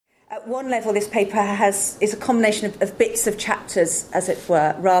at one level, this paper is a combination of bits of chapters, as it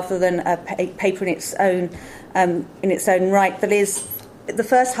were, rather than a paper in its own right. But the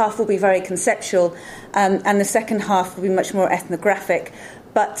first half will be very conceptual, and the second half will be much more ethnographic.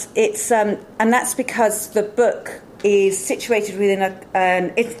 But it's and that's because the book is situated within an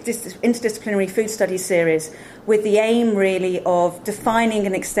interdisciplinary food studies series, with the aim really of defining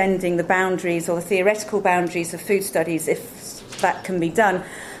and extending the boundaries or the theoretical boundaries of food studies, if that can be done.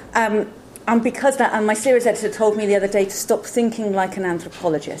 And because that, and my series editor told me the other day to stop thinking like an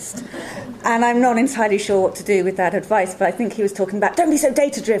anthropologist. And I'm not entirely sure what to do with that advice, but I think he was talking about, don't be so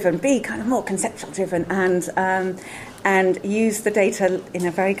data-driven, be kind of more conceptual-driven, and use the data in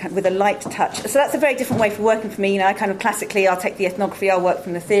a very with a light touch. So that's a very different way for working for me. I kind of classically, I'll take the ethnography, I'll work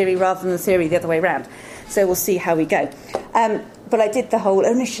from the theory rather than the theory the other way around. So we'll see how we go. But I did the whole,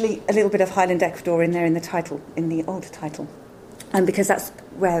 initially, a little bit of Highland Ecuador in there in the title, in the old title. And because that's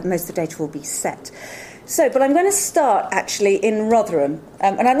where most of the data will be set. But I'm going to start, actually, in Rotherham.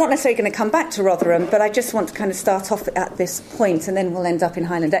 And I'm not necessarily going to come back to Rotherham, but I just want to kind of start off at this point, and then we'll end up in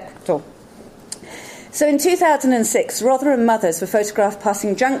Highland Ecuador. So in 2006, Rotherham mothers were photographed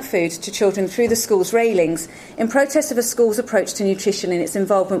passing junk food to children through the school's railings in protest of a school's approach to nutrition and its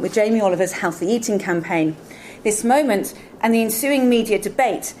involvement with Jamie Oliver's Healthy Eating campaign. This moment and the ensuing media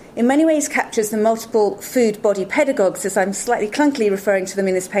debate in many ways captures the multiple food body pedagogues, as I'm slightly clunkily referring to them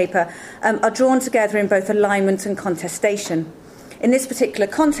in this paper, are drawn together in both alignment and contestation. In this particular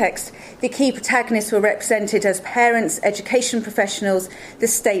context, the key protagonists were represented as parents, education professionals, the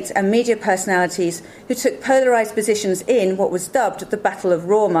state and media personalities who took polarised positions in what was dubbed the Battle of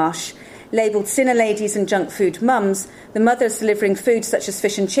Rawmarsh. Labelled Sinner Ladies and Junk Food Mums, the mothers delivering food such as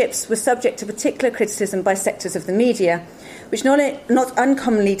fish and chips were subject to particular criticism by sectors of the media, which not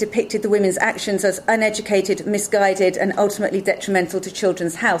uncommonly depicted the women's actions as uneducated, misguided and ultimately detrimental to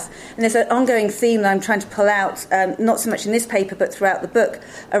children's health. And there's an ongoing theme that I'm trying to pull out, not so much in this paper but throughout the book,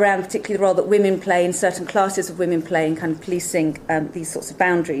 around particularly the role that women play and certain classes of women play in kind of policing these sorts of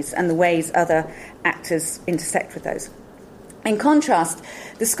boundaries and the ways other actors intersect with those. In contrast,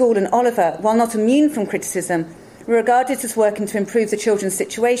 the school and Oliver, while not immune from criticism, were regarded as working to improve the children's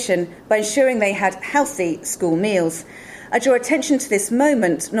situation by ensuring they had healthy school meals. I draw attention to this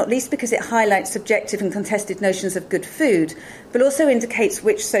moment, not least because it highlights subjective and contested notions of good food, but also indicates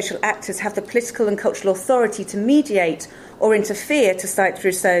which social actors have the political and cultural authority to mediate or interfere, to cite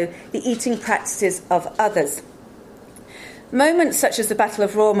Rousseau, the eating practices of others. Moments such as the Battle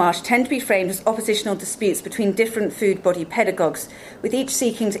of Rawmarsh tend to be framed as oppositional disputes between different food body pedagogues, with each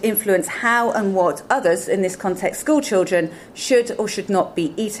seeking to influence how and what others, in this context school children, should or should not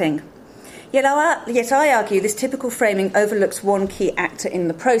be eating. Yet I argue this typical framing overlooks one key actor in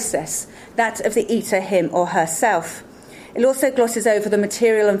the process, that of the eater, him or herself. It also glosses over the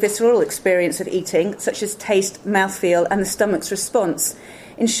material and visceral experience of eating, such as taste, mouthfeel, and the stomach's response.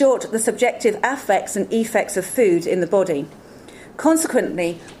 In short, the subjective affects and effects of food in the body.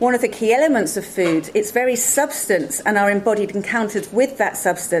 Consequently, one of the key elements of food, its very substance and our embodied encounters with that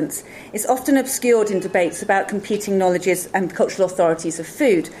substance, is often obscured in debates about competing knowledges and cultural authorities of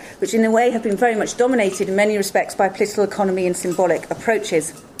food, which in a way have been very much dominated in many respects by political economy and symbolic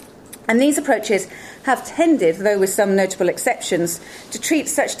approaches. And these approaches have tended, though with some notable exceptions, to treat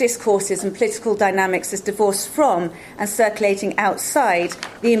such discourses and political dynamics as divorced from and circulating outside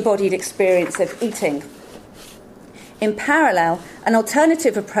the embodied experience of eating. In parallel, an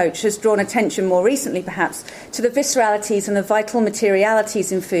alternative approach has drawn attention more recently, perhaps, to the visceralities and the vital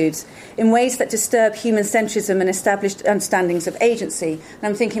materialities in foods in ways that disturb human centrism and established understandings of agency. And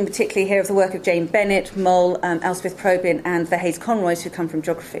I'm thinking particularly here of the work of Jane Bennett, Moll, Elspeth Probyn, and the Hayes Conroys, who come from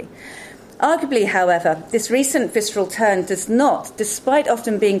geography. Arguably, however, this recent visceral turn does not, despite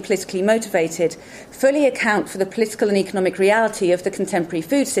often being politically motivated, fully account for the political and economic reality of the contemporary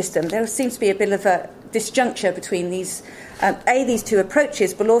food system. There seems to be a bit of a disjuncture between these two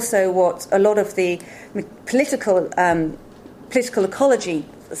approaches, but also what a lot of the political ecology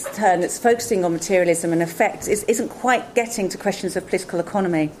turn that's focusing on materialism and effects isn't quite getting to questions of political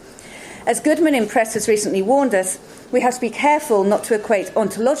economy. As Goodman in Press has recently warned us, we have to be careful not to equate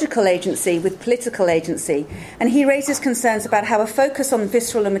ontological agency with political agency, and he raises concerns about how a focus on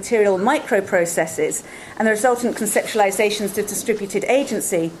visceral and material microprocesses and the resultant conceptualizations of distributed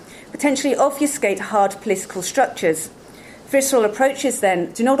agency potentially obfuscate hard political structures. Visceral approaches,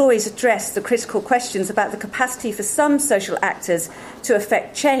 then, do not always address the critical questions about the capacity for some social actors to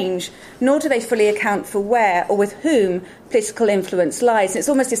affect change, nor do they fully account for where or with whom political influence lies. And it's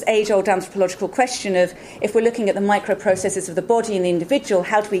almost this age-old anthropological question of, if we're looking at the microprocesses of the body and the individual,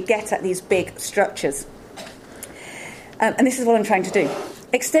 how do we get at these big structures? And this is what I'm trying to do.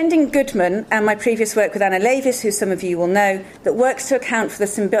 Extending Goodman and my previous work with Anna Levis, who some of you will know, that works to account for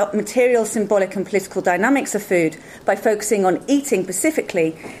the material, symbolic and political dynamics of food by focusing on eating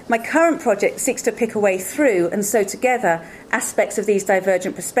specifically, my current project seeks to pick a way through and sew together aspects of these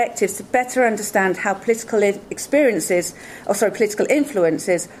divergent perspectives to better understand how political influences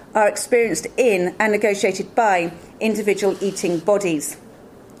are experienced in and negotiated by individual eating bodies.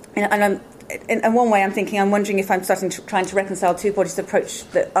 In one way, I'm wondering if I'm trying to reconcile two bodies approach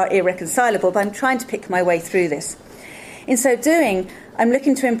that are irreconcilable, but I'm trying to pick my way through this. In so doing, I'm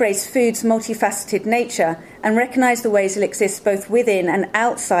looking to embrace food's multifaceted nature and recognise the ways it exists both within and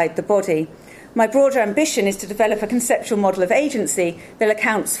outside the body. My broader ambition is to develop a conceptual model of agency that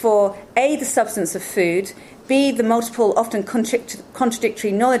accounts for A, the substance of food, B, the multiple, often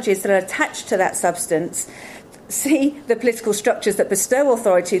contradictory knowledges that are attached to that substance, C, the political structures that bestow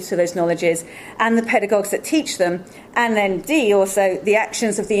authority to those knowledges and the pedagogues that teach them, and then D, also the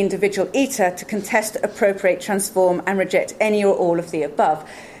actions of the individual eater to contest, appropriate, transform and reject any or all of the above.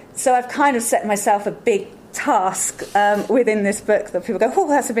 So I've kind of set myself a big task within this book that people go, oh,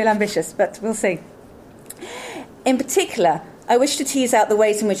 that's a bit ambitious, but we'll see. In particular, I wish to tease out the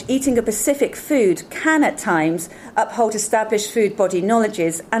ways in which eating a specific food can at times uphold established food body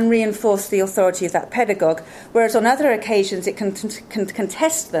knowledges and reinforce the authority of that pedagogue, whereas on other occasions it can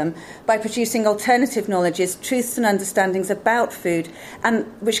contest them by producing alternative knowledges, truths and understandings about food, and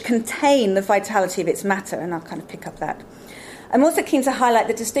which contain the vitality of its matter, and I'll kind of pick up that. I'm also keen to highlight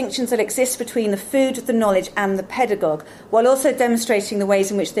the distinctions that exist between the food, the knowledge and the pedagogue, while also demonstrating the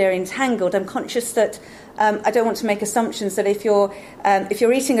ways in which they're entangled. I'm conscious that I don't want to make assumptions that if you're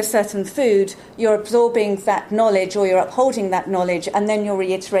eating a certain food, you're absorbing that knowledge or you're upholding that knowledge and then you're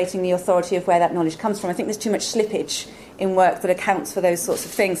reiterating the authority of where that knowledge comes from. I think there's too much slippage in work that accounts for those sorts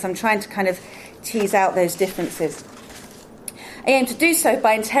of things. So I'm trying to kind of tease out those differences. I aim to do so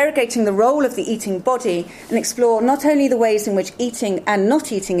by interrogating the role of the eating body and explore not only the ways in which eating and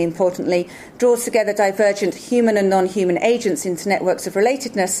not eating, importantly, draws together divergent human and non-human agents into networks of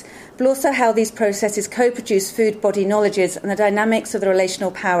relatedness, but also how these processes co-produce food body knowledges and the dynamics of the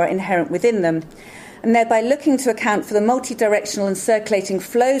relational power inherent within them, and thereby looking to account for the multi-directional and circulating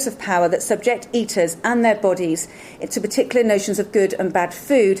flows of power that subject eaters and their bodies to particular notions of good and bad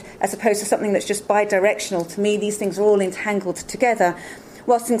food, as opposed to something that's just bi-directional. To me, these things are all entangled together,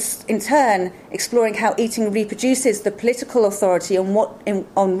 whilst in turn exploring how eating reproduces the political authority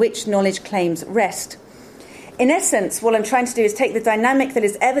on which knowledge claims rest. In essence, what I'm trying to do is take the dynamic that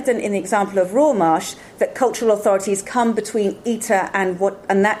is evident in the example of Rawmarsh, that cultural authorities come between eater and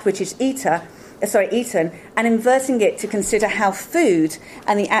that which is eaten, and inverting it to consider how food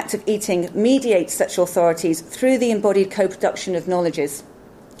and the act of eating mediates such authorities through the embodied co-production of knowledges.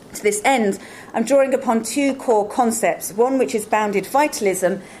 To this end, I'm drawing upon two core concepts, one which is bounded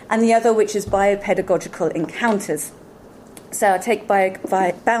vitalism and the other which is biopedagogical encounters. So I'll take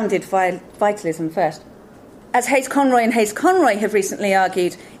bounded vitalism first. As Hayes Conroy and Hayes Conroy have recently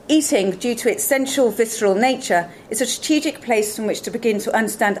argued, eating, due to its sensual, visceral nature, is a strategic place from which to begin to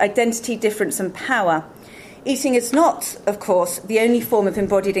understand identity, difference and power. Eating is not, of course, the only form of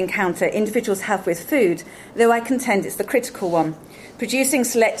embodied encounter individuals have with food, though I contend it's the critical one. Producing,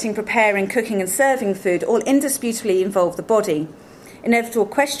 selecting, preparing, cooking and serving food all indisputably involve the body. Inevitable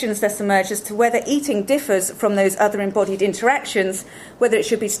questions thus emerge as to whether eating differs from those other embodied interactions, whether it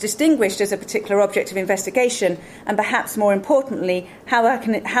should be distinguished as a particular object of investigation, and perhaps more importantly, how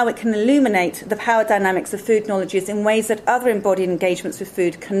it can illuminate the power dynamics of food knowledges in ways that other embodied engagements with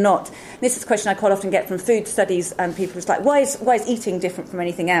food cannot. This is a question I quite often get from food studies, and people are like, why is eating different from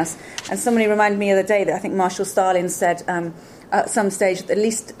anything else? And somebody reminded me the other day that I think Marshall Stalin said, at some stage, the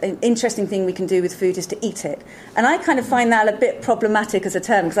least interesting thing we can do with food is to eat it. And I kind of find that a bit problematic as a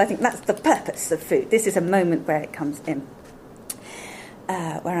term, because I think that's the purpose of food. This is a moment where it comes in.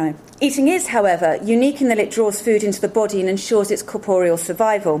 Where am I? Eating is, however, unique in that it draws food into the body and ensures its corporeal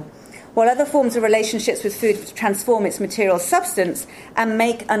survival. While other forms of relationships with food transform its material substance and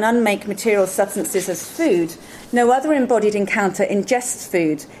make and unmake material substances as food, no other embodied encounter ingests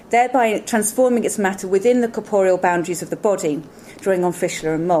food, thereby transforming its matter within the corporeal boundaries of the body, drawing on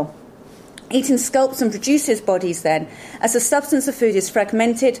Fischler and Moll. Eating sculpts and produces bodies, then, as the substance of food is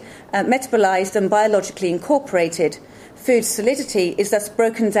fragmented, metabolized and biologically incorporated. Food's solidity is thus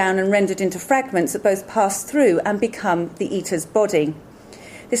broken down and rendered into fragments that both pass through and become the eater's body.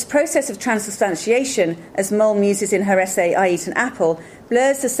 This process of transubstantiation, as Moll muses in her essay I Eat an Apple,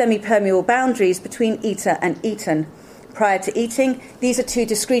 blurs the semi-permeable boundaries between eater and eaten. Prior to eating, these are two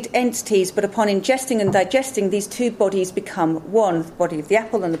discrete entities, but upon ingesting and digesting, these two bodies become one. The body of the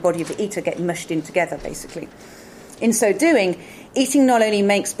apple and the body of the eater get mushed in together, basically. In so doing, eating not only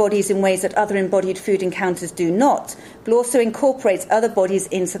makes bodies in ways that other embodied food encounters do not, but also incorporates other bodies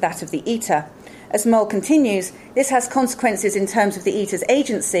into that of the eater. As Moll continues, this has consequences in terms of the eater's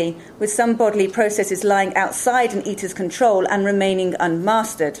agency, with some bodily processes lying outside an eater's control and remaining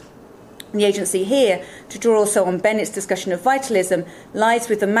unmastered. The agency here, to draw also on Bennett's discussion of vitalism, lies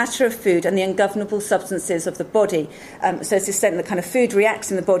with the matter of food and the ungovernable substances of the body. So it's the extent that kind of food reacts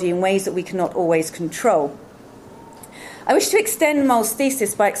in the body in ways that we cannot always control. I wish to extend Moll's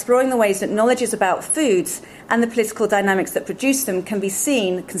thesis by exploring the ways that knowledges about foods and the political dynamics that produce them can be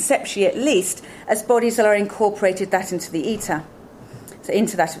seen, conceptually at least, as bodies that are incorporated into the eater. So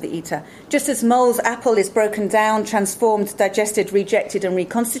into that of the eater. Just as Moll's apple is broken down, transformed, digested, rejected and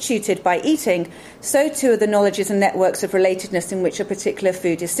reconstituted by eating, so too are the knowledges and networks of relatedness in which a particular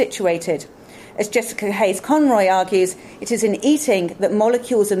food is situated. As Jessica Hayes-Conroy argues, it is in eating that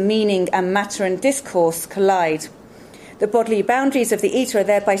molecules of meaning and matter and discourse collide. The bodily boundaries of the eater are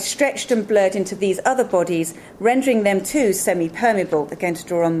thereby stretched and blurred into these other bodies, rendering them too semi-permeable, again to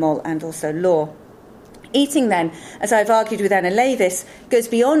draw on Moll and also Law. Eating, then, as I've argued with Anna Leavis, goes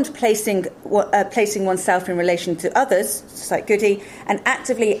beyond placing oneself in relation to others, just like Goody, and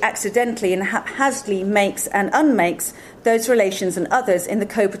actively, accidentally, and haphazardly makes and unmakes those relations and others in the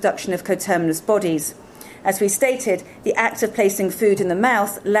co-production of coterminous bodies. As we stated, the act of placing food in the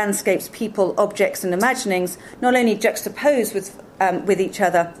mouth landscapes people, objects, and imaginings not only juxtapose with each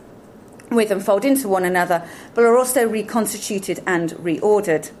other, with and fold into one another, but are also reconstituted and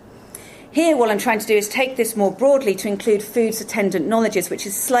reordered. Here, what I'm trying to do is take this more broadly to include food's attendant knowledges, which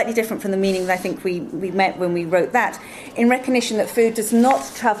is slightly different from the meaning that I think we meant when we wrote that, in recognition that food does not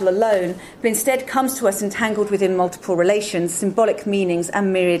travel alone, but instead comes to us entangled within multiple relations, symbolic meanings,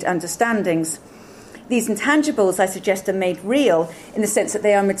 and myriad understandings. These intangibles, I suggest, are made real in the sense that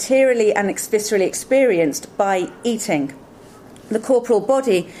they are materially and viscerally experienced by eating. The corporal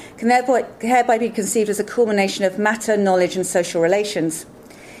body can thereby be conceived as a culmination of matter, knowledge, and social relations.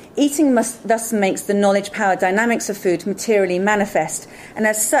 Eating thus makes the knowledge-power dynamics of food materially manifest, and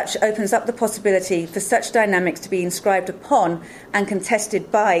as such opens up the possibility for such dynamics to be inscribed upon and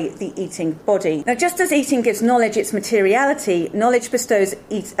contested by the eating body. Now, just as eating gives knowledge its materiality, knowledge bestows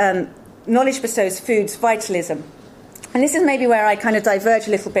food's vitalism. And this is maybe where I kind of diverge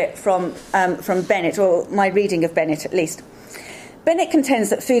a little bit from Bennett, or my reading of Bennett at least. Bennett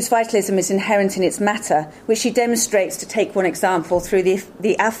contends that food's vitalism is inherent in its matter, which she demonstrates, to take one example, through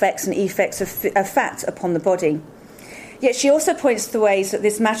the affects and effects of fat upon the body. Yet she also points to the ways that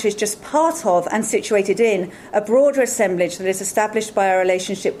this matter is just part of and situated in a broader assemblage that is established by our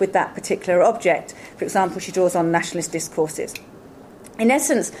relationship with that particular object. For example, she draws on nationalist discourses. In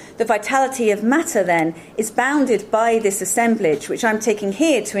essence, the vitality of matter, then, is bounded by this assemblage, which I'm taking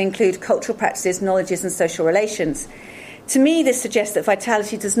here to include cultural practices, knowledges and social relations. To me, this suggests that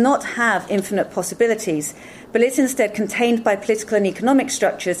vitality does not have infinite possibilities, but is instead contained by political and economic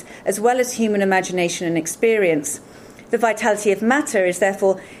structures, as well as human imagination and experience. The vitality of matter is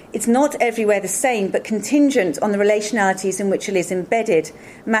therefore, it's not everywhere the same, but contingent on the relationalities in which it is embedded.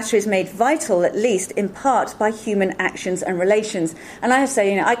 Matter is made vital, at least in part, by human actions and relations. And I have to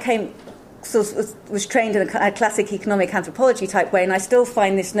say, I was trained in a classic economic anthropology type way, and I still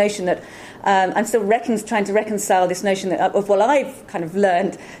find this notion that I'm still trying to reconcile this notion that I've kind of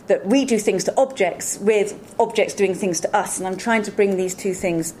learned that we do things to objects with objects doing things to us, and I'm trying to bring these two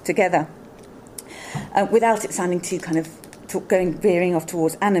things together without it sounding too kind of veering off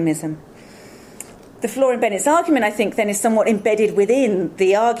towards animism. The flaw in Bennett's argument, I think, then is somewhat embedded within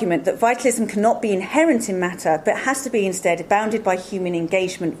the argument that vitalism cannot be inherent in matter, but has to be instead bounded by human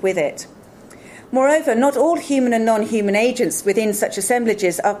engagement with it. Moreover, not all human and non-human agents within such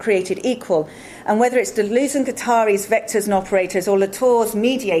assemblages are created equal, and whether it's Deleuze and Guattari's vectors and operators or Latour's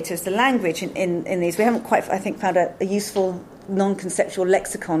mediators, the language in these, we haven't quite, I think, found a useful non-conceptual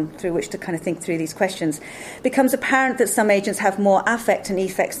lexicon through which to kind of think through these questions, becomes apparent that some agents have more affect and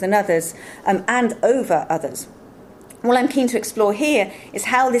effects than others, and over others. What I'm keen to explore here is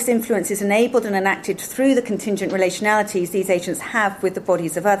how this influence is enabled and enacted through the contingent relationalities these agents have with the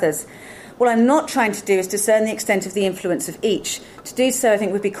bodies of others. What I'm not trying to do is discern the extent of the influence of each. To do so, I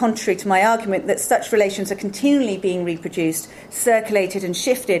think, would be contrary to my argument that such relations are continually being reproduced, circulated and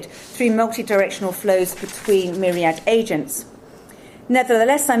shifted through multi-directional flows between myriad agents.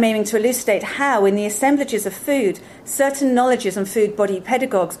 Nevertheless, I'm aiming to elucidate how, in the assemblages of food, certain knowledges and food body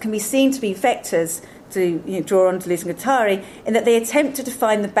pedagogues can be seen to be vectors, to draw on Deleuze and Guattari, in that they attempt to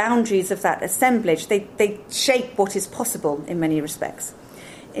define the boundaries of that assemblage. They shape what is possible in many respects.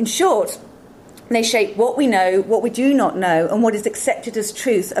 In short, they shape what we know, what we do not know, and what is accepted as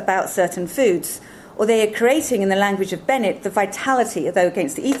truth about certain foods. or they are creating, in the language of Bennett, the vitality, although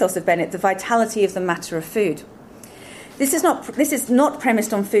against the ethos of Bennett, the vitality of the matter of food. This is not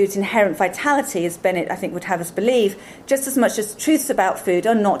premised on food's inherent vitality, as Bennett, I think, would have us believe, just as much as truths about food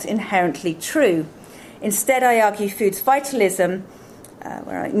are not inherently true. Instead, I argue food's vitalism,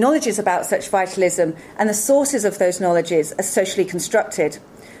 where it knowledges about such vitalism, and the sources of those knowledges are socially constructed.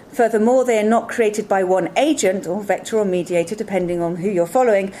 Furthermore, they are not created by one agent, or vector or mediator, depending on who you're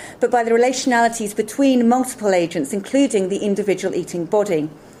following, but by the relationalities between multiple agents, including the individual eating body.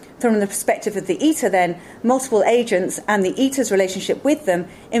 From the perspective of the eater, then, multiple agents and the eater's relationship with them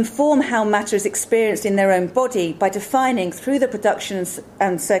inform how matter is experienced in their own body by defining, through the production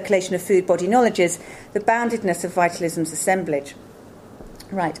and circulation of food body knowledges, the boundedness of vitalism's assemblage.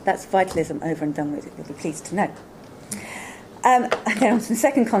 Right, that's vitalism over and done with, you'll be pleased to know. And then on to the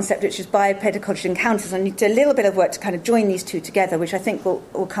second concept, which is biopedagogical encounters. I need to do a little bit of work to kind of join these two together, which I think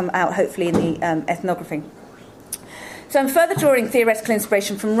will come out hopefully in the ethnography. So I'm further drawing theoretical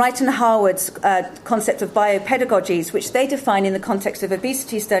inspiration from Wright and Harwood's concept of biopedagogies, which they define in the context of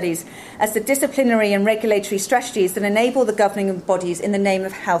obesity studies as the disciplinary and regulatory strategies that enable the governing bodies in the name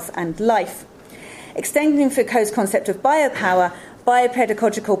of health and life. Extending Foucault's concept of biopower,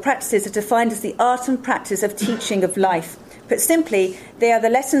 biopedagogical practices are defined as the art and practice of teaching of life. Put simply, they are the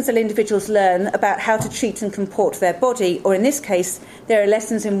lessons that individuals learn about how to treat and comport their body, or in this case, there are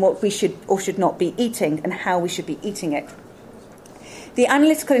lessons in what we should or should not be eating and how we should be eating it. The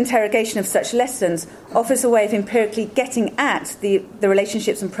analytical interrogation of such lessons offers a way of empirically getting at the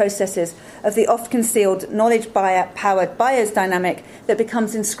relationships and processes of the oft-concealed knowledge-powered bios dynamic that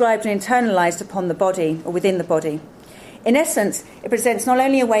becomes inscribed and internalised upon the body or within the body. In essence, it presents not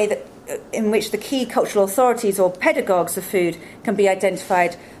only a way in which the key cultural authorities or pedagogues of food can be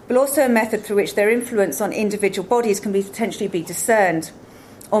identified, but also a method through which their influence on individual bodies can potentially be discerned,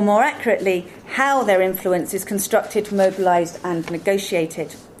 or more accurately, how their influence is constructed, mobilised and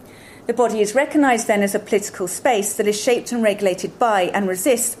negotiated. The body is recognised then as a political space that is shaped and regulated by and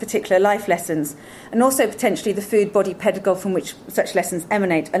resists particular life lessons, and also potentially the food body pedagogue from which such lessons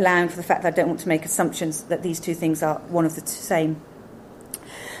emanate, allowing for the fact that I don't want to make assumptions that these two things are one of the same.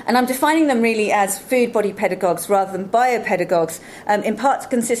 And I'm defining them really as food body pedagogues rather than biopedagogues, in part to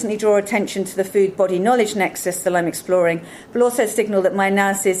consistently draw attention to the food body knowledge nexus that I'm exploring, but also signal that my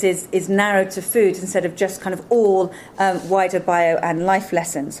analysis is narrowed to food instead of just kind of all wider bio and life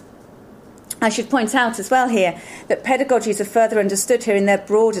lessons. I should point out as well here that pedagogies are further understood here in their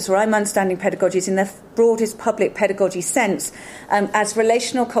broadest, or I'm understanding pedagogies in their broadest public pedagogy sense, as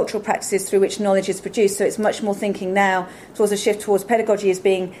relational cultural practices through which knowledge is produced. So it's much more thinking now towards a shift towards pedagogy as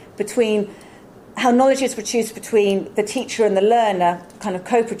being between how knowledge is produced between the teacher and the learner, kind of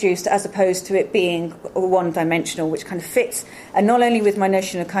co-produced, as opposed to it being one-dimensional, which kind of fits, and not only with my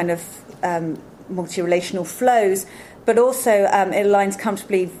notion of kind of multi-relational flows, but also it aligns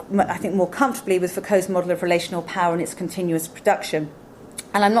comfortably, I think more comfortably, with Foucault's model of relational power and its continuous production.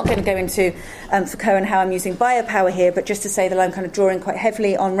 And I'm not going to go into Foucault and how I'm using biopower here, but just to say that I'm kind of drawing quite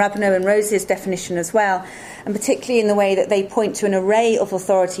heavily on Rabineau and Rose's definition as well, and particularly in the way that they point to an array of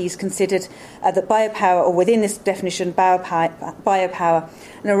authorities considered that biopower, or within this definition, biopower,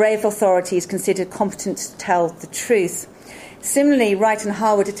 an array of authorities considered competent to tell the truth. Similarly, Wright and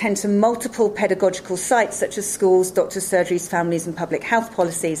Harwood attend to multiple pedagogical sites such as schools, doctors' surgeries, families and public health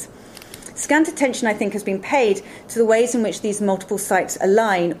policies. Scant attention, I think, has been paid to the ways in which these multiple sites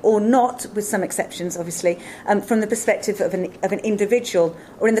align, or not, with some exceptions, obviously, from the perspective of an individual,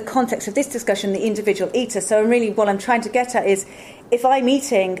 or in the context of this discussion, the individual eater. So really what I'm trying to get at is, if I'm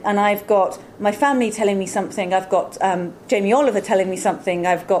eating and I've got my family telling me something, I've got Jamie Oliver telling me something,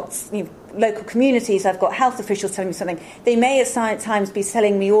 I've got local communities, I've got health officials telling me something, they may at times be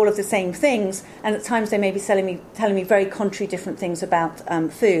telling me all of the same things, and at times they may be telling me very contrary different things about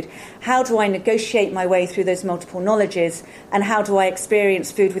food. How do I negotiate my way through those multiple knowledges, and how do I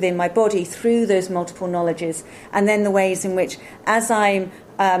experience food within my body through those multiple knowledges, and then the ways in which, as I'm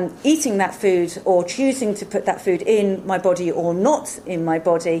eating that food or choosing to put that food in my body or not in my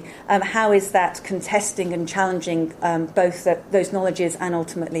body, how is that contesting and challenging both those knowledges and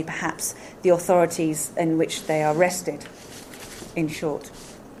ultimately perhaps the authorities in which they are rested, in short.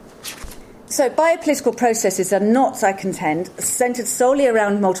 So biopolitical processes are not, I contend, centred solely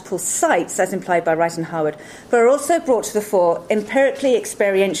around multiple sites, as implied by Wright and Harwood, but are also brought to the fore empirically,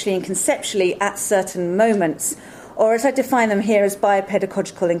 experientially and conceptually at certain moments, or as I define them here as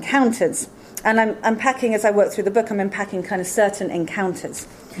biopedagogical encounters. And I'm unpacking, as I work through the book, I'm unpacking kind of certain encounters.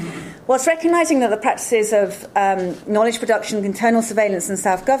 Whilst recognising that the practices of knowledge production, internal surveillance and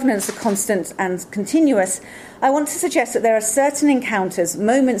self-governance are constant and continuous, I want to suggest that there are certain encounters,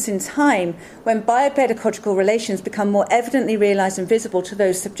 moments in time, when biopedagogical relations become more evidently realised and visible to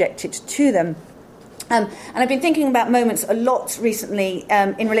those subjected to them. And I've been thinking about moments a lot recently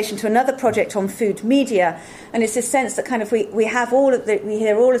in relation to another project on food media, and it's this sense that kind of we have we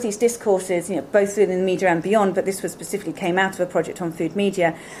hear all of these discourses, both within the media and beyond, but this was specifically came out of a project on food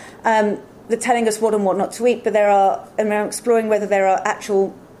media. They're telling us what and what not to eat, but we're exploring whether there are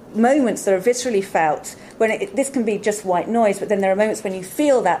actual moments that are viscerally felt when this can be just white noise, but then there are moments when you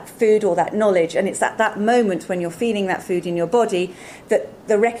feel that food or that knowledge, and it's at that moment when you're feeling that food in your body that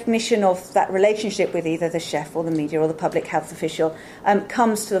the recognition of that relationship with either the chef or the media or the public health official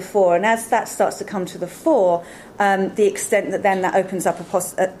comes to the fore. And as that starts to come to the fore, the extent that then that opens up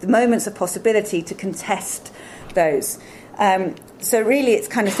the moments of possibility to contest those. So really it's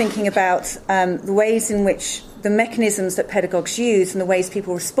kind of thinking about the ways in which the mechanisms that pedagogues use and the ways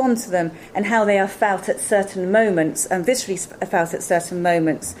people respond to them and how they are felt at certain moments and viscerally felt at certain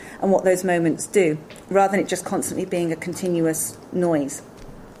moments and what those moments do, rather than it just constantly being a continuous noise.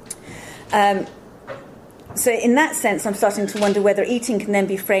 So in that sense, I'm starting to wonder whether eating can then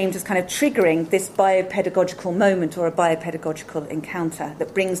be framed as kind of triggering this biopedagogical moment or a biopedagogical encounter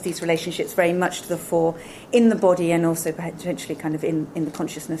that brings these relationships very much to the fore in the body and also potentially kind of in the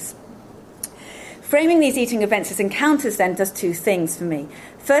consciousness. Framing these eating events as encounters then does two things for me.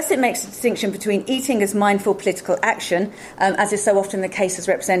 First, it makes a distinction between eating as mindful political action, as is so often the case as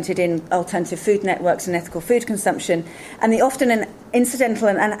represented in alternative food networks and ethical food consumption, and the often incidental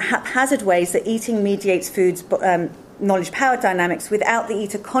and haphazard ways that eating mediates food's knowledge power dynamics without the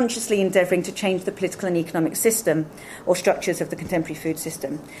eater consciously endeavouring to change the political and economic system or structures of the contemporary food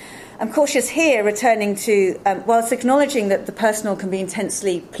system. I'm cautious here, returning to, whilst acknowledging that the personal can be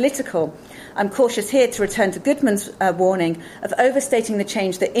intensely political, I'm cautious here to return to Goodman's warning of overstating the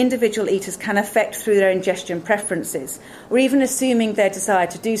change that individual eaters can affect through their ingestion preferences, or even assuming their desire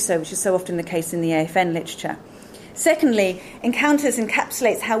to do so, which is so often the case in the AFN literature. Secondly, encounters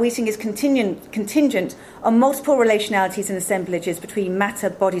encapsulates how eating is contingent on multiple relationalities and assemblages between matter,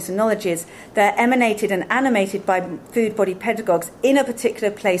 bodies and knowledges that are emanated and animated by food body pedagogues in a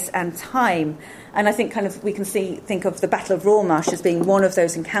particular place and time. And I think kind of we can think of the Battle of Rawmarsh as being one of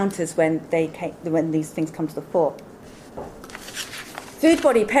those encounters when these things come to the fore. Food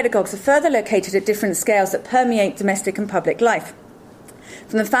body pedagogues are further located at different scales that permeate domestic and public life.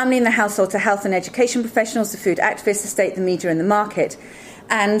 From the family and the household to health and education professionals to food activists, the state, the media and the market.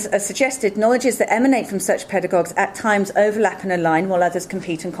 And, as suggested, knowledges that emanate from such pedagogues at times overlap and align while others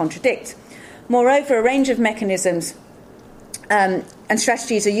compete and contradict. Moreover, a range of mechanisms and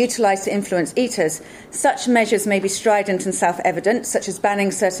strategies are utilised to influence eaters. Such measures may be strident and self-evident, such as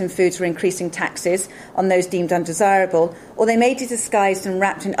banning certain foods or increasing taxes on those deemed undesirable, or they may be disguised and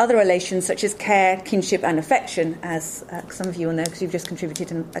wrapped in other relations such as care, kinship and affection, as some of you will know because you've just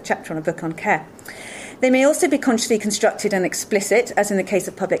contributed a chapter on a book on care. They may also be consciously constructed and explicit, as in the case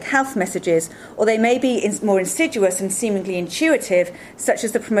of public health messages, or they may be more insidious and seemingly intuitive, such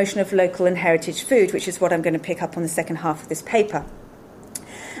as the promotion of local and heritage food, which is what I'm going to pick up on the second half of this paper.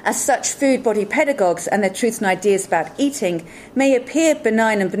 As such, food body pedagogues and their truths and ideas about eating may appear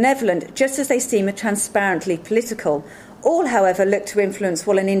benign and benevolent, just as they seem transparently political. All, however, look to influence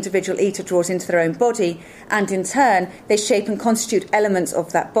what an individual eater draws into their own body, and in turn, they shape and constitute elements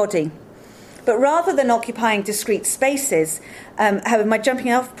of that body. But rather than occupying discrete spaces, however, my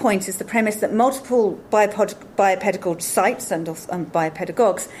jumping off point is the premise that multiple biopedagogical sites and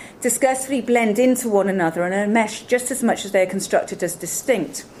biopedagogues discursively blend into one another and enmesh just as much as they are constructed as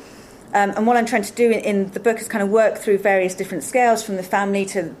distinct. And what I'm trying to do in the book is kind of work through various different scales, from the family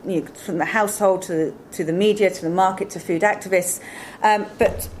to from the household to the media to the market to food activists,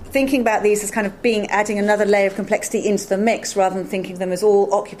 but thinking about these as kind of adding another layer of complexity into the mix, rather than thinking of them as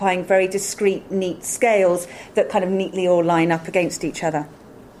all occupying very discrete, neat scales that kind of neatly all line up against each other.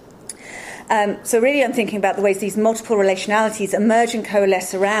 So really I'm thinking about the ways these multiple relationalities emerge and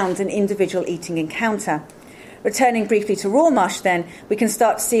coalesce around an individual eating encounter. Returning briefly to Rawmarsh then, we can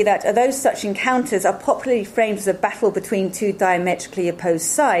start to see that although such encounters are popularly framed as a battle between two diametrically opposed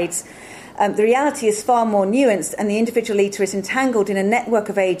sides, the reality is far more nuanced, and the individual eater is entangled in a network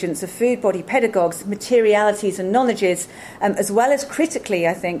of agents of food body pedagogues, materialities and knowledges, as well as critically,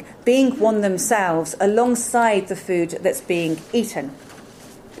 I think, being one themselves alongside the food that's being eaten.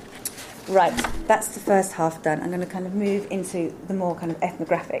 Right, that's the first half done. I'm going to kind of move into the more kind of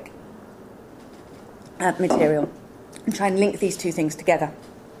ethnographic material and try and link these two things together.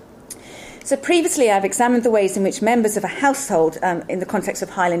 So previously I've examined the ways in which members of a household, in the context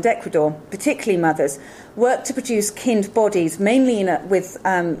of Highland Ecuador, particularly mothers, work to produce kinned bodies, mainly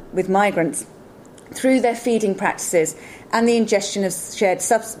with migrants, through their feeding practices and the ingestion of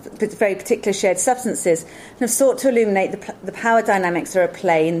very particular shared substances, and have sought to illuminate the power dynamics that are at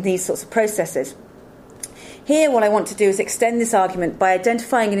play in these sorts of processes. Here, what I want to do is extend this argument by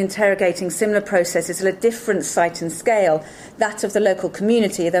identifying and interrogating similar processes at a different site and scale, that of the local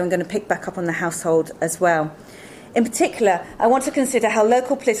community, though I'm going to pick back up on the household as well. In particular, I want to consider how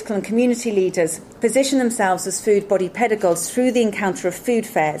local political and community leaders position themselves as food body pedagogues through the encounter of food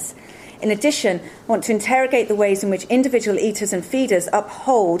fairs. In addition, I want to interrogate the ways in which individual eaters and feeders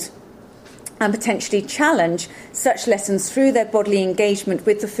uphold and potentially challenge such lessons through their bodily engagement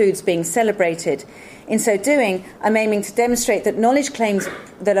with the foods being celebrated. In so doing, I'm aiming to demonstrate that knowledge claims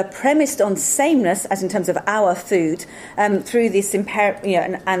that are premised on sameness, as in terms of our food, through this and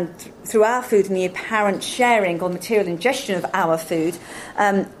through our food and the apparent sharing or material ingestion of our food,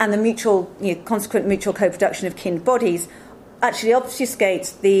 and the consequent mutual co-production of kin bodies, actually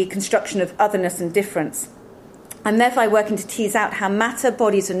obfuscate the construction of otherness and difference. I'm therefore working to tease out how matter,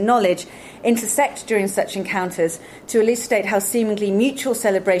 bodies and knowledge intersect during such encounters to elucidate how seemingly mutual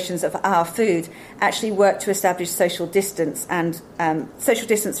celebrations of our food actually work to establish social distance and social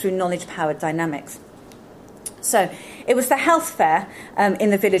distance through knowledge-powered dynamics. So it was the health fair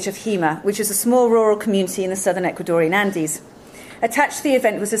in the village of Hima, which is a small rural community in the southern Ecuadorian Andes. Attached to the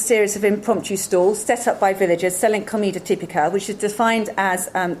event was a series of impromptu stalls set up by villagers selling comida típica, which is defined as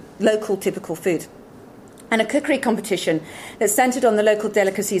local typical food, and a cookery competition that centred on the local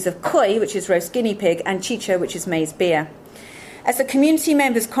delicacies of cuy, which is roast guinea pig, and chicha, which is maize beer. As the community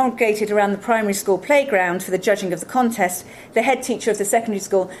members congregated around the primary school playground for the judging of the contest, the head teacher of the secondary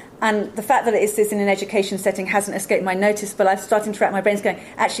school, and the fact that it is in an education setting hasn't escaped my notice, but I've started to wrap my brains going,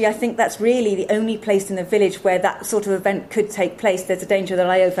 actually, I think that's really the only place in the village where that sort of event could take place. There's a danger that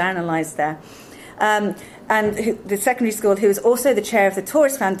I overanalyse there. And the secondary school, who was also the chair of the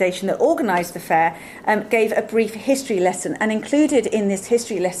Tourist Foundation that organised the fair, gave a brief history lesson. And included in this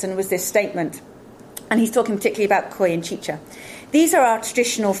history lesson was this statement. And he's talking particularly about cuy and chicha. These are our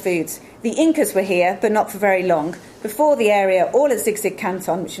traditional foods. The Incas were here, but not for very long. Before the area, all of Zig-Zig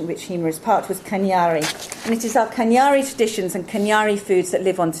Canton, which Hima is part, was Cañari. And it is our Cañari traditions and Cañari foods that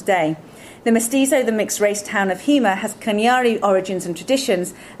live on today. The Mestizo, the mixed-race town of Hima, has Cañari origins and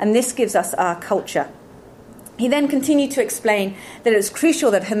traditions, and this gives us our culture. He then continued to explain that it was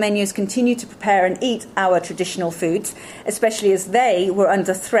crucial that Jimeños continue to prepare and eat our traditional foods, especially as they were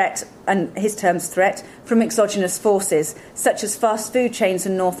under threat, and his terms threat, from exogenous forces, such as fast food chains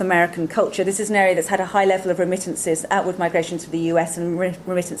and North American culture. This is an area that's had a high level of remittances, outward migration to the US and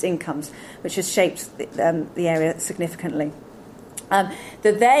remittance incomes, which has shaped the area significantly.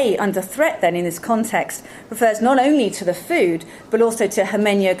 The they under threat then in this context refers not only to the food but also to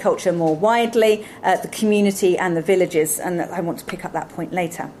Jimeño culture more widely, the community and the villages, and I want to pick up that point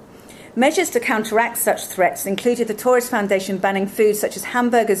later. Measures to counteract such threats included the Tourist Foundation banning foods such as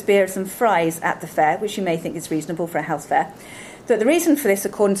hamburgers, beers and fries at the fair, which you may think is reasonable for a health fair. But the reason for this,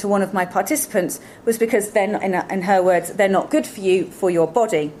 according to one of my participants, was because they're not, in her words, they're not good for you, for your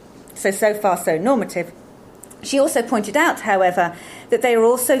body. So far so normative. She also pointed out, however, that they are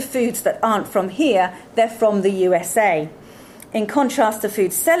also foods that aren't from here, they're from the USA. In contrast to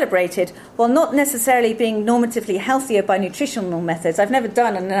foods celebrated, while not necessarily being normatively healthier by nutritional methods, I've never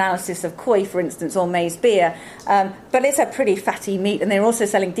done an analysis of cuy, for instance, or maize beer, but it's a pretty fatty meat, and they're also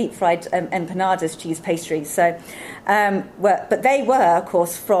selling deep-fried empanadas, cheese pastries. But they were, of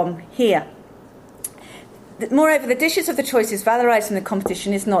course, from here. Moreover, the dishes of the choices valorised in the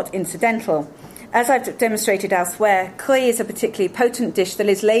competition is not incidental. As I've demonstrated elsewhere, cuy is a particularly potent dish that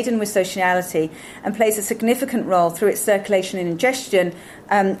is laden with sociality and plays a significant role through its circulation and ingestion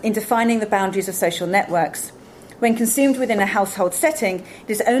in defining the boundaries of social networks. When consumed within a household setting,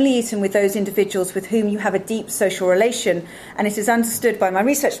 it is only eaten with those individuals with whom you have a deep social relation, and it is understood by my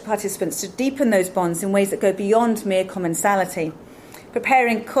research participants to deepen those bonds in ways that go beyond mere commensality.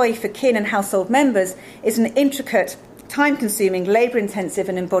 Preparing cuy for kin and household members is an intricate, time-consuming, labour-intensive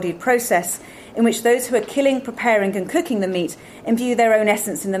and embodied process in which those who are killing, preparing and cooking the meat imbue their own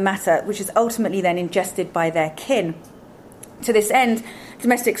essence in the matter, which is ultimately then ingested by their kin. To this end,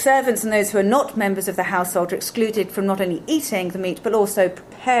 domestic servants and those who are not members of the household are excluded from not only eating the meat but also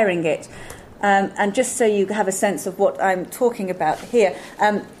preparing it. And just so you have a sense of what I'm talking about here,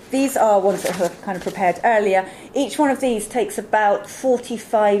 these are ones that were kind of prepared earlier. Each one of these takes about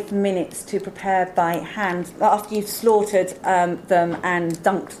 45 minutes to prepare by hand. After you've slaughtered them and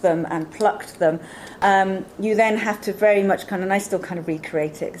dunked them and plucked them, you then have to very much and I still kind of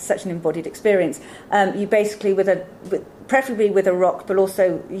recreate it. It's such an embodied experience. You basically, preferably with a rock, but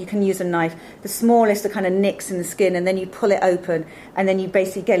also you can use a knife. The smallest are kind of nicks in the skin, and then you pull it open, and then you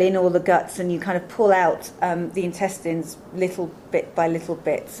basically get in all the guts, and you kind of pull out the intestines little bit by little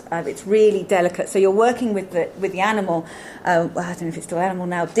bit. It's really delicate. So you're working with the animal. I don't know if it's still animal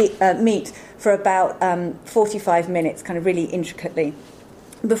now. Meat for about 45 minutes, kind of really intricately,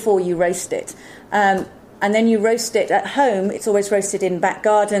 before you roast it. And then you roast it at home. It's always roasted in back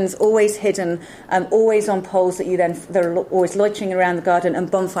gardens, always hidden, always on poles that are always loitering around the garden, and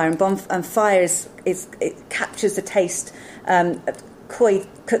bonfire. And fire it captures the taste. Koi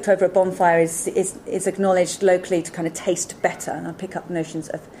cooked over a bonfire is acknowledged locally to kind of taste better, and I pick up notions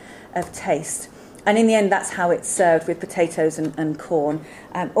of taste. And in the end, that's how it's served, with potatoes and corn.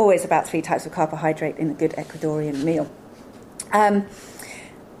 Always about 3 types of carbohydrate in a good Ecuadorian meal.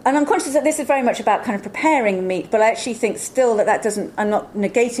 And I'm conscious that this is very much about kind of preparing meat, but I actually think still that doesn't. I'm not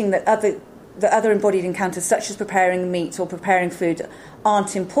negating that other embodied encounters, such as preparing meat or preparing food,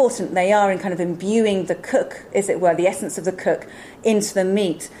 aren't important. They are in kind of imbuing the cook, as it were, the essence of the cook, into the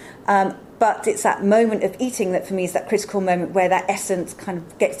meat. But it's that moment of eating that, for me, is that critical moment where that essence kind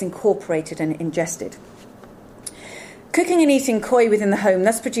of gets incorporated and ingested. Cooking and eating koi within the home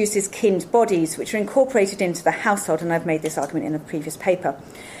thus produces kinned bodies, which are incorporated into the household, and I've made this argument in a previous paper.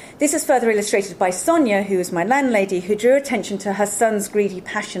 This is further illustrated by Sonia, who is my landlady, who drew attention to her son's greedy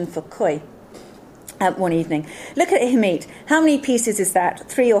passion for koi one evening. Look at him eat. How many pieces is that?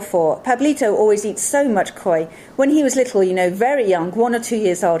 3 or 4. Pablito always eats so much koi. When he was little, very young, 1 or 2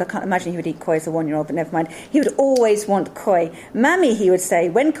 years old, I can't imagine he would eat koi as a 1-year-old, but never mind. He would always want koi. Mammy, he would say,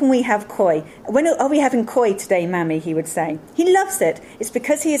 when can we have koi? When are we having koi today, Mammy, he would say. He loves it. It's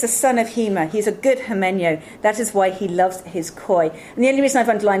because he is a son of Hema. He's a good Himenyo. That is why he loves his koi. And the only reason I've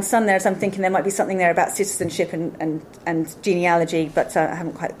underlined son there is I'm thinking there might be something there about citizenship and genealogy, but I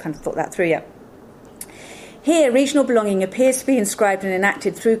haven't quite kind of thought that through yet. Here, regional belonging appears to be inscribed and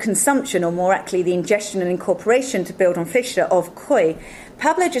enacted through consumption, or more accurately, the ingestion and incorporation, to build on Fischer, of koi.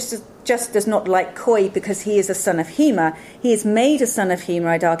 Pablo just does not like koi because he is a son of Hema. He is made a son of Hema,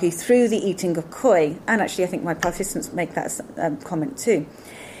 I'd argue, through the eating of koi. And actually, I think my participants make that comment too.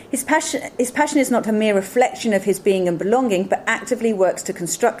 His passion is not a mere reflection of his being and belonging, but actively works to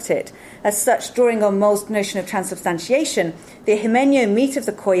construct it. As such, drawing on Moll's notion of transubstantiation, the Himenyo meat of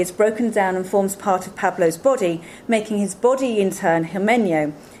the koi is broken down and forms part of Pablo's body, making his body in turn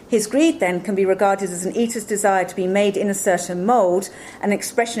Himenyo. His greed, then, can be regarded as an eater's desire to be made in a certain mould, an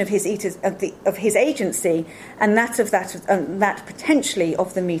expression of his agency, and that potentially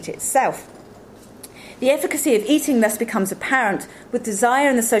of the meat itself. The efficacy of eating thus becomes apparent, with desire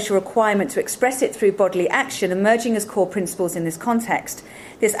and the social requirement to express it through bodily action emerging as core principles in this context.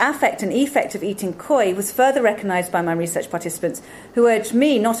 This affect and effect of eating koi was further recognised by my research participants, who urged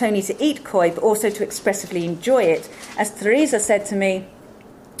me not only to eat koi, but also to expressively enjoy it. As Teresa said to me,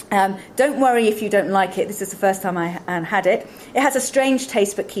 don't worry if you don't like it. This is the first time I had it. It has a strange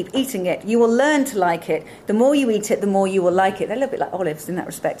taste, but keep eating it. You will learn to like it. The more you eat it, the more you will like it. They're a little bit like olives in that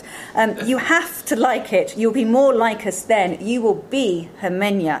respect. You have to like it. You'll be more like us then. You will be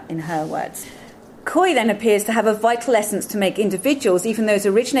Himenya, in her words. Koi then appears to have a vital essence to make individuals, even those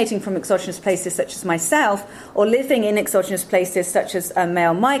originating from exogenous places such as myself, or living in exogenous places such as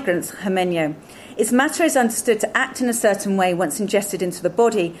male migrants, Himenyo. Its matter is understood to act in a certain way once ingested into the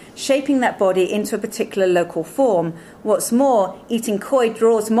body, shaping that body into a particular local form. What's more, eating koi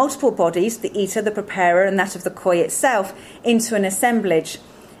draws multiple bodies, the eater, the preparer, and that of the koi itself, into an assemblage.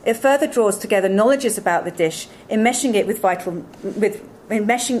 It further draws together knowledges about the dish, enmeshing it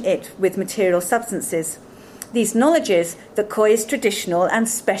with material substances. These knowledges, that koi is traditional and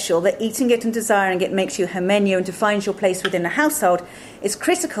special, that eating it and desiring it makes you Himenyo and defines your place within a household, is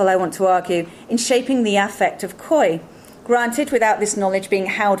critical, I want to argue, in shaping the affect of koi. Granted, without this knowledge being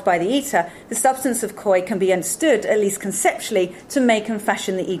held by the eater, the substance of koi can be understood, at least conceptually, to make and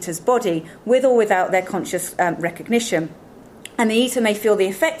fashion the eater's body, with or without their conscious recognition. And the eater may feel the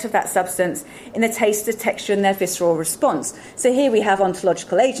effect of that substance in the taste, the texture, and their visceral response. So here we have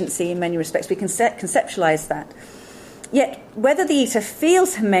ontological agency. In many respects, we can conceptualize that. Yet, whether the eater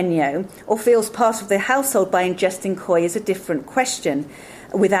feels Himenyo or feels part of the household by ingesting koi is a different question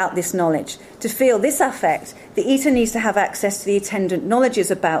without this knowledge. To feel this affect, the eater needs to have access to the attendant knowledges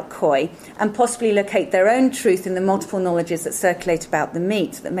about koi and possibly locate their own truth in the multiple knowledges that circulate about the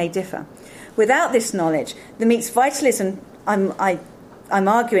meat that may differ. Without this knowledge, the meat's vitalism, I I'm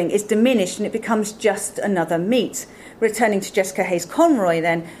arguing, is diminished and it becomes just another meat. Returning to Jessica Hayes-Conroy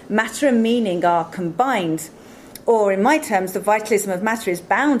then, matter and meaning are combined. Or in my terms, the vitalism of matter is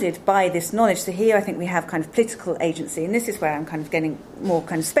bounded by this knowledge. So here I think we have kind of political agency, and this is where I'm kind of getting more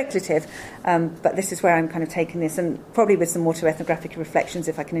kind of speculative, but this is where I'm kind of taking this, and probably with some autoethnographic reflections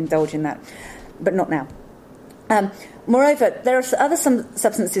if I can indulge in that, but not now. Moreover, there are other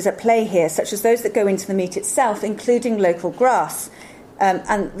substances at play here, such as those that go into the meat itself, including local grass.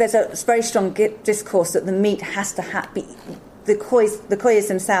 And there's a very strong discourse that the meat has to be, the koias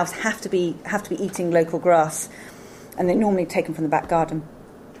themselves have to be eating local grass, and they're normally taken from the back garden.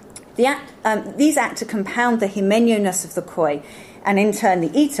 These act to compound the hymenioness of the koi, and in turn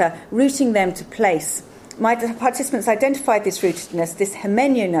the eater, rooting them to place. My participants identified this rootedness, this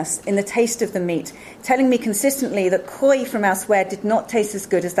hymenioness, in the taste of the meat, telling me consistently that koi from elsewhere did not taste as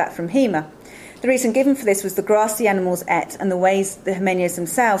good as that from Hema. The reason given for this was the grass the animals ate and the ways the hymenios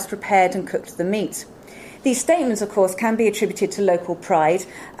themselves prepared and cooked the meat. These statements, of course, can be attributed to local pride,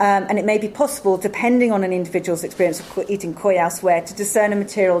 and it may be possible, depending on an individual's experience of eating koi elsewhere, to discern a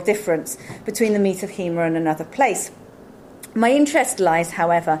material difference between the meat of Hema and another place. My interest lies,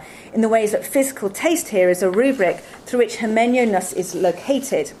 however, in the ways that physical taste here is a rubric through which hymenioness is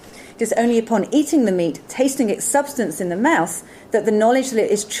located. It is only upon eating the meat, tasting its substance in the mouth, that the knowledge that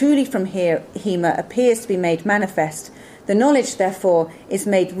it is truly from Hema appears to be made manifest. The knowledge, therefore, is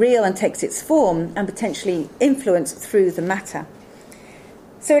made real and takes its form and potentially influenced through the matter.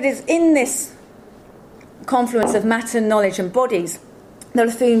 So it is in this confluence of matter, knowledge and bodies that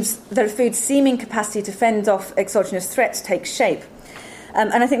a food's seeming capacity to fend off exogenous threats takes shape.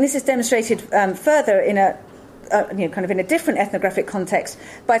 And I think this is demonstrated further in kind of in a different ethnographic context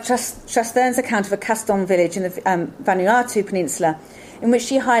by Trasthern's account of a Kaston village in the Vanuatu Peninsula, in which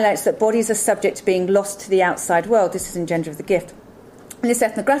she highlights that bodies are subject to being lost to the outside world. This is in Gender of the Gift. In this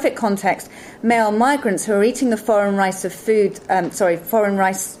ethnographic context, male migrants who are eating the foreign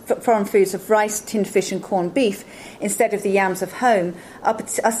foods of rice, tinned fish and corned beef instead of the yams of home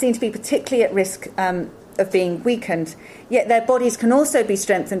are seen to be particularly at risk of being weakened. Yet their bodies can also be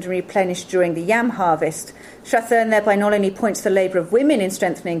strengthened and replenished during the yam harvest. Trasthern thereby not only points to the labour of women in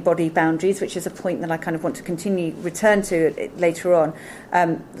strengthening body boundaries, which is a point that I kind of want to return to later on,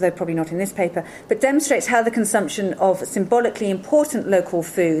 though probably not in this paper, but demonstrates how the consumption of symbolically important local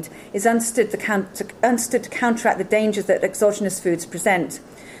food is understood to counteract the dangers that exogenous foods present.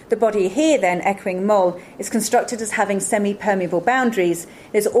 The body here, then, echoing Moll, is constructed as having semi-permeable boundaries.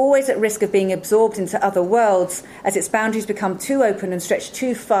 It is always at risk of being absorbed into other worlds as its boundaries become too open and stretched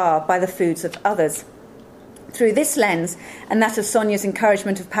too far by the foods of others. Through this lens, and that of Sonia's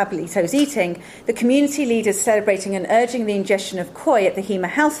encouragement of Pablito's eating, the community leaders celebrating and urging the ingestion of koi at the Hema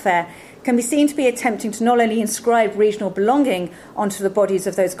Health Fair can be seen to be attempting to not only inscribe regional belonging onto the bodies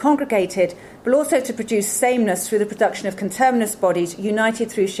of those congregated, but also to produce sameness through the production of conterminous bodies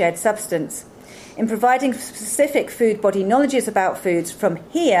united through shared substance. In providing specific food body knowledges about foods from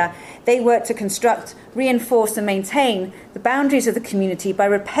here, they work to construct, reinforce and maintain the boundaries of the community by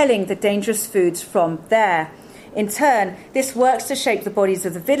repelling the dangerous foods from there. In turn, this works to shape the bodies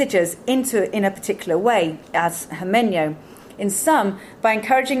of the villagers in a particular way, as hymenio. In sum, by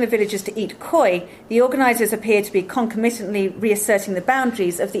encouraging the villagers to eat koi, the organisers appear to be concomitantly reasserting the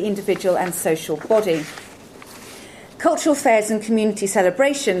boundaries of the individual and social body. Cultural fairs and community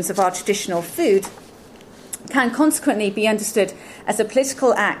celebrations of our traditional food can consequently be understood as a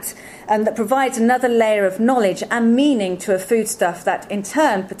political act that provides another layer of knowledge and meaning to a foodstuff that, in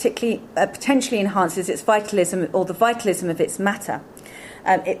turn, potentially enhances its vitalism or the vitalism of its matter.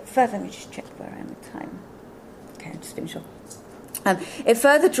 Let me just check where I am at time. Okay, I'll just finish off. It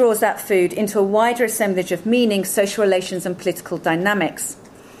further draws that food into a wider assemblage of meaning, social relations and political dynamics.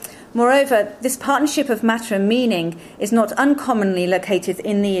 Moreover, this partnership of matter and meaning is not uncommonly located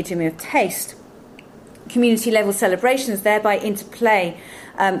in the idiom of taste. Community-level celebrations thereby interplay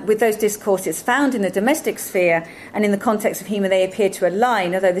with those discourses found in the domestic sphere, and in the context of Hema they appear to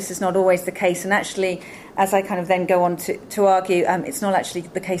align, although this is not always the case. And actually, as I kind of then go on to argue, it's not actually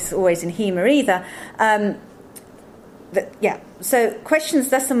the case always in Hema either. So questions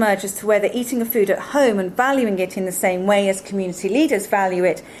thus emerge as to whether eating a food at home and valuing it in the same way as community leaders value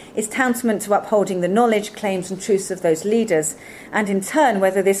it is tantamount to upholding the knowledge, claims and truths of those leaders, and in turn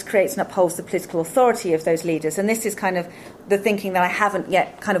whether this creates and upholds the political authority of those leaders. And this is kind of the thinking that I haven't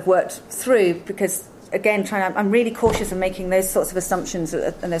yet kind of worked through, because again I'm really cautious of making those sorts of assumptions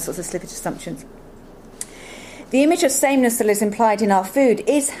and those sorts of slippage assumptions. The image of sameness that is implied in our food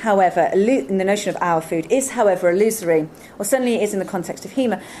is, however, in the notion of our food, is, however, illusory, or certainly it is in the context of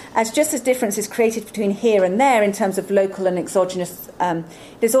HEMA, as just as difference is created between here and there in terms of local and exogenous, it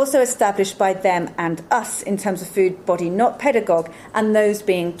is also established by them and us in terms of food, body, not pedagogue, and those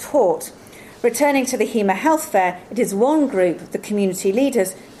being taught. Returning to the HEMA Health Fair, it is one group, the community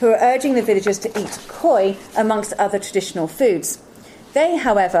leaders, who are urging the villagers to eat koi amongst other traditional foods. They,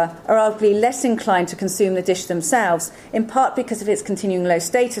 however, are arguably less inclined to consume the dish themselves, in part because of its continuing low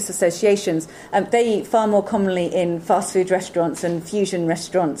status associations. They eat far more commonly in fast food restaurants and fusion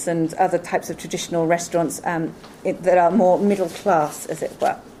restaurants and other types of traditional restaurants that are more middle class, as it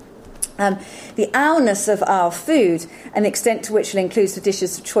were. The ourness of our food and the extent to which it includes the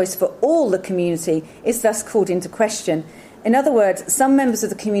dishes of choice for all the community is thus called into question. In other words, some members of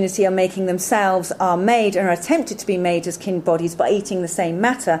the community are making themselves, are made, and are attempted to be made as kin bodies by eating the same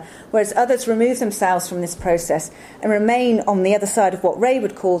matter, whereas others remove themselves from this process and remain on the other side of what Ray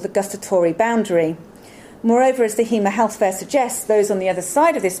would call the gustatory boundary. Moreover, as the HEMA Health Fair suggests, those on the other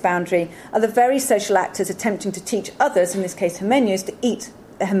side of this boundary are the very social actors attempting to teach others, in this case Hymeneos, to eat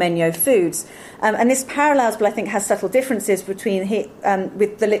Hymeneo foods. And this parallels, but I think has subtle differences between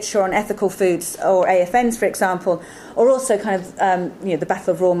with the literature on ethical foods, or AFNs, for example, or also kind of the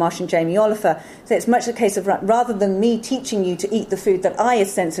Battle of Rawmarsh and Jamie Oliver. So it's much a case of, rather than me teaching you to eat the food that I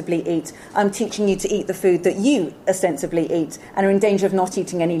ostensibly eat, I'm teaching you to eat the food that you ostensibly eat and are in danger of not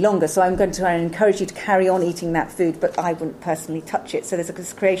eating any longer. So I'm going to try and encourage you to carry on eating that food, but I wouldn't personally touch it. So there's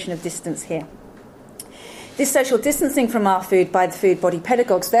a creation of distance here. This social distancing from our food by the food body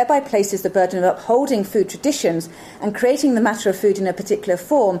pedagogues thereby places the burden of upholding food traditions and creating the matter of food in a particular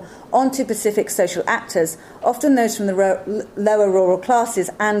form onto specific social actors, often those from the lower rural classes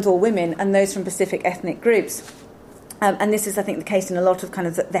and or women, and those from specific ethnic groups. And this is, I think, the case in a lot of kind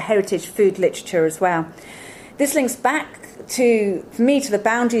of the heritage food literature as well. This links back for me, to the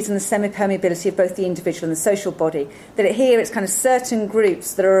boundaries and the semi-permeability of both the individual and the social body. That here it's kind of certain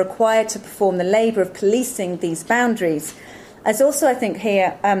groups that are required to perform the labour of policing these boundaries. There's also, I think,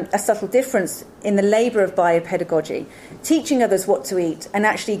 here a subtle difference in the labour of biopedagogy. Teaching others what to eat and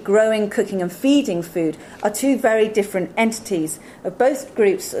actually growing, cooking and feeding food are two very different entities. Both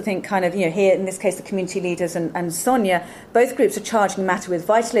groups, I think, kind of, here in this case the community leaders and Sonia, both groups are charging the matter with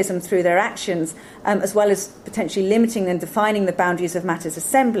vitalism through their actions, as well as potentially limiting and defining the boundaries of matter's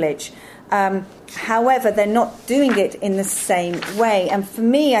assemblage. However, they're not doing it in the same way. And for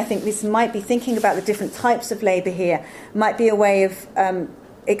me, I think this might be thinking about the different types of labour here, might be a way of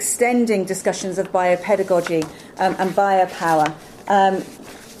extending discussions of biopedagogy and biopower.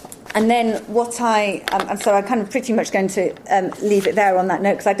 And then so I'm kind of pretty much going to leave it there on that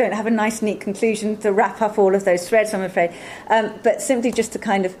note, because I don't have a nice, neat conclusion to wrap up all of those threads, I'm afraid. But simply just to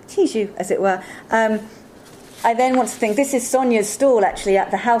kind of tease you, as it were. I then want to think, this is Sonia's stall actually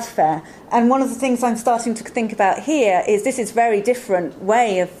at the health fair, and one of the things I'm starting to think about here is this is a very different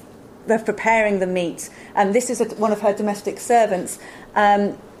way of preparing the meat, and this is one of her domestic servants.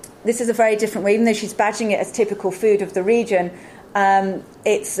 This is a very different way, even though she's badging it as typical food of the region.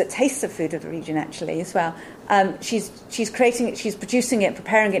 It's a taste of food of the region actually as well. She's creating it, she's producing it,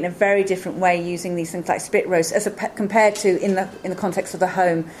 preparing it in a very different way, using these things like spit roast as compared to in the context of the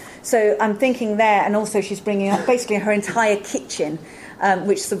home. So I'm thinking there, and also she's bringing up basically her entire kitchen,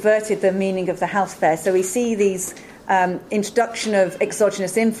 which subverted the meaning of the health fair. So we see these introduction of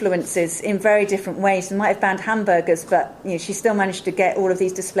exogenous influences in very different ways. She might have banned hamburgers, but she still managed to get all of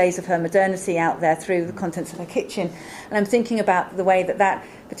these displays of her modernity out there through the contents of her kitchen. And I'm thinking about the way that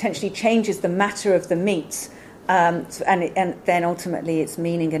potentially changes the matter of the meat, and then ultimately its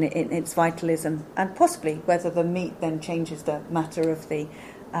meaning and its vitalism, and possibly whether the meat then changes the matter of the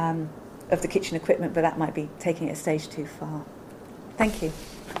kitchen equipment, but that might be taking it a stage too far. Thank you.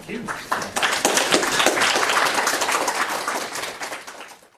 Thank you.